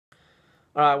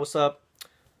All right, what's up?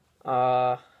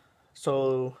 Uh,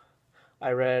 so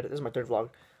I read. This is my third vlog.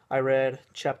 I read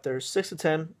chapters 6 to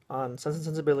 10 on Sense and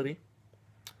Sensibility.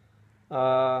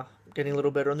 Uh, Getting a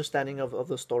little better understanding of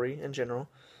the story in general.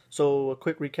 So a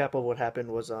quick recap of what happened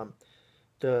was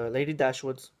the Lady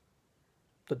Dashwoods,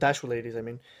 the Dashwood ladies. I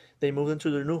mean, they moved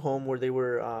into their new home where they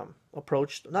were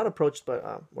approached, not approached,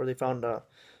 but where they found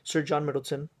Sir John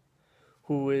Middleton,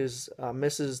 who is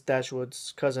Mrs.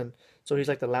 Dashwood's cousin. So he's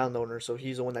like the landowner. So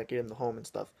he's the one that gave him the home and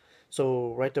stuff.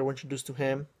 So right there, we're introduced to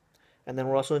him, and then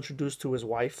we're also introduced to his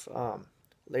wife,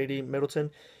 Lady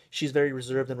Middleton. She's very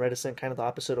reserved and reticent, kind of the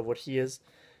opposite of what he is.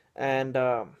 And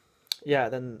yeah,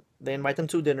 then they invite them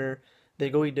to dinner. They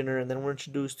go eat dinner, and then we're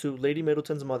introduced to Lady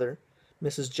Middleton's mother,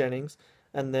 Mrs. Jennings,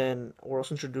 and then we're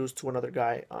also introduced to another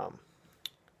guy,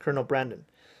 Colonel Brandon.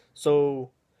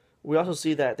 So we also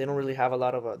see that they don't really have a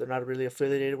lot of, they're not really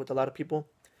affiliated with a lot of people.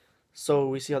 So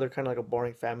we see how they're kind of like a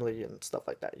boring family and stuff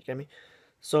like that. You get me?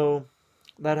 So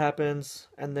that happens,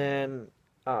 and then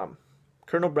um,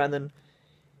 Colonel Brandon,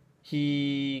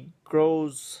 he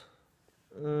grows,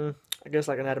 I guess,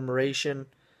 like an admiration.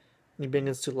 He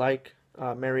begins to like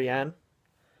Mary Ann.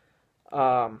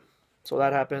 Um, so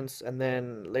that happens, and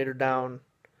then later down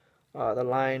the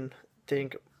line, I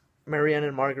think Mary Ann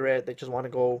and Margaret, they just want to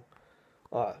go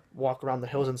walk around the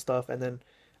hills and stuff, and then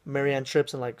Mary Ann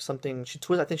trips and like something she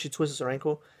twists. I think she twists her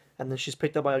ankle, and then she's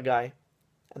picked up by a guy,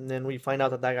 and then we find out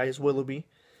that that guy is Willoughby,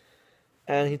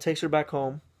 and he takes her back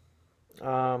home.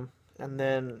 And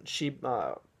then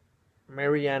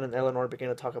Mary Ann and Eleanor begin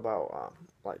to talk about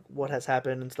like what has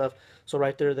happened and stuff. So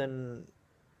right there, then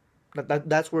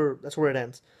that's where it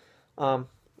ends. But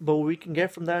what we can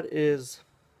get from that is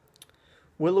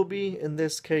Willoughby in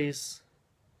this case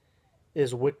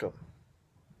is Wickham,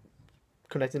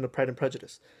 connecting to Pride and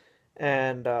Prejudice,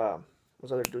 and what's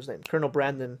the other dude's name? Colonel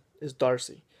Brandon is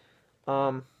Darcy.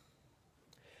 Um,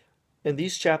 in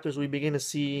these chapters, we begin to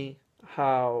see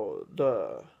how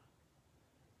the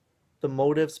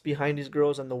motives behind these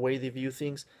girls and the way they view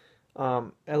things.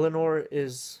 Eleanor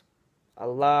is a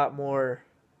lot more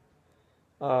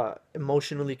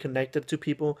emotionally connected to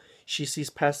people. She sees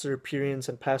past their appearance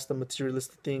and past the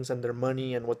materialistic things and their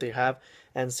money and what they have,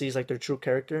 and sees like their true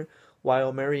character.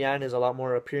 While Marianne is a lot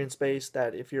more appearance based.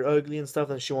 That if you're ugly and stuff,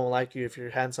 then she won't like you. If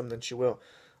you're handsome, then she will.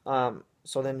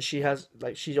 So then she has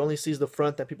like she only sees the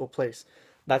front that people place.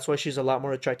 That's why she's a lot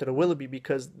more attracted to Willoughby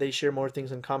because they share more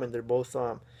things in common. They're both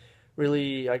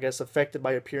really, I guess, affected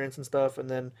by appearance and stuff. And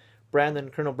then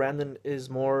Colonel Brandon is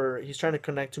more, he's trying to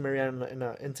connect to Marianne in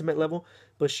an intimate level,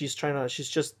 but she's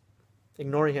just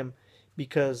ignoring him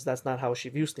because that's not how she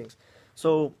views things.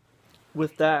 So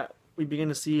with that, we begin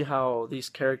to see how these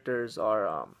characters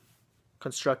are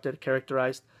constructed,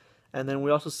 characterized. And then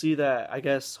we also see that, I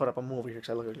guess, hold up, I'm over here because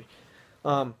I look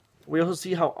ugly. We also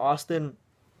see how Austin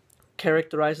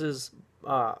characterizes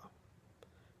uh,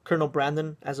 Colonel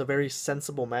Brandon as a very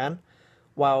sensible man,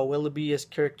 while Willoughby is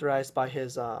characterized by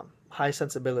his high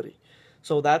sensibility.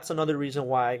 So that's another reason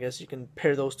why I guess you can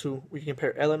pair those two. We can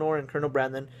pair Eleanor and Colonel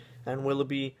Brandon, and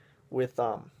Willoughby with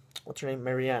what's her name,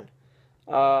 Marianne.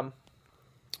 Um,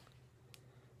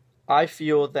 I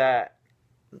feel that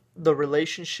the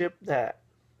relationship that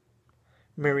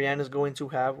Marianne is going to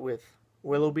have with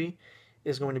Willoughby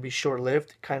is going to be short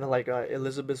lived, kind of like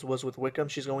Elizabeth was with Wickham.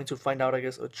 She's going to find out, I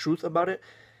guess, a truth about it,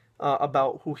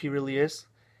 about who he really is,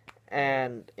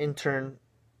 and in turn,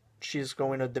 she's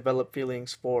going to develop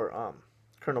feelings for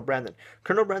Colonel Brandon.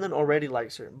 Colonel Brandon already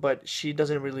likes her, but she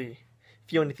doesn't really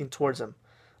feel anything towards him.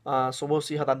 So we'll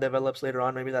see how that develops later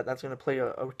on. Maybe that's going to play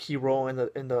a key role in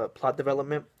the plot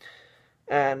development.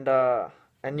 And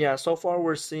and yeah, so far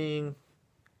we're seeing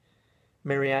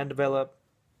Marianne develop,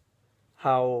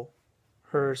 how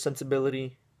her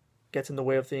sensibility gets in the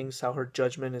way of things, how her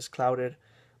judgment is clouded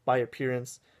by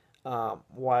appearance,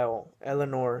 while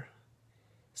Eleanor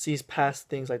sees past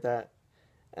things like that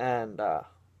and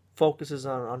focuses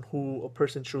on who a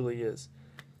person truly is.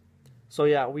 So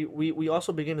yeah, we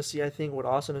also begin to see, I think, what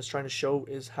Austin is trying to show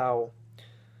is how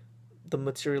the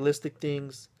materialistic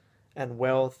things and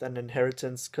wealth and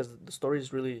inheritance, because the story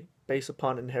is really based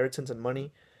upon inheritance and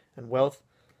money and wealth.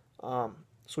 So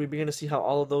we begin to see how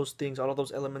all of those things, all of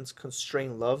those elements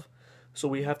constrain love. So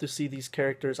we have to see these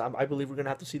characters. I believe we're gonna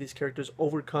have to see these characters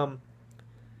overcome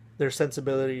their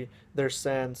sensibility, their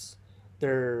sense,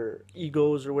 their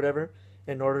egos or whatever,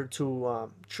 in order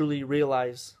to truly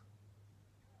realize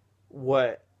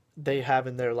what they have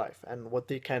in their life and what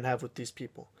they can have with these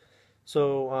people.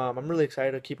 So I'm really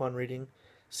excited to keep on reading,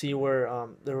 see where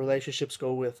the relationships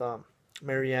go with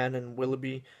Marianne and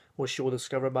Willoughby, what she will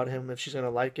discover about him, if she's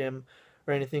gonna like him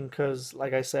or anything. Because,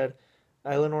 like I said,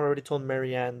 Eleanor already told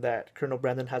Marianne that Colonel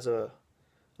Brandon has a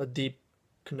deep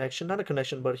connection, not a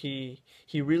connection, but he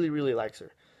really really likes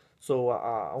her. So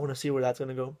I want to see where that's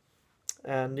gonna go.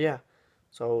 And yeah,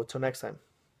 so till next time,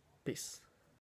 peace.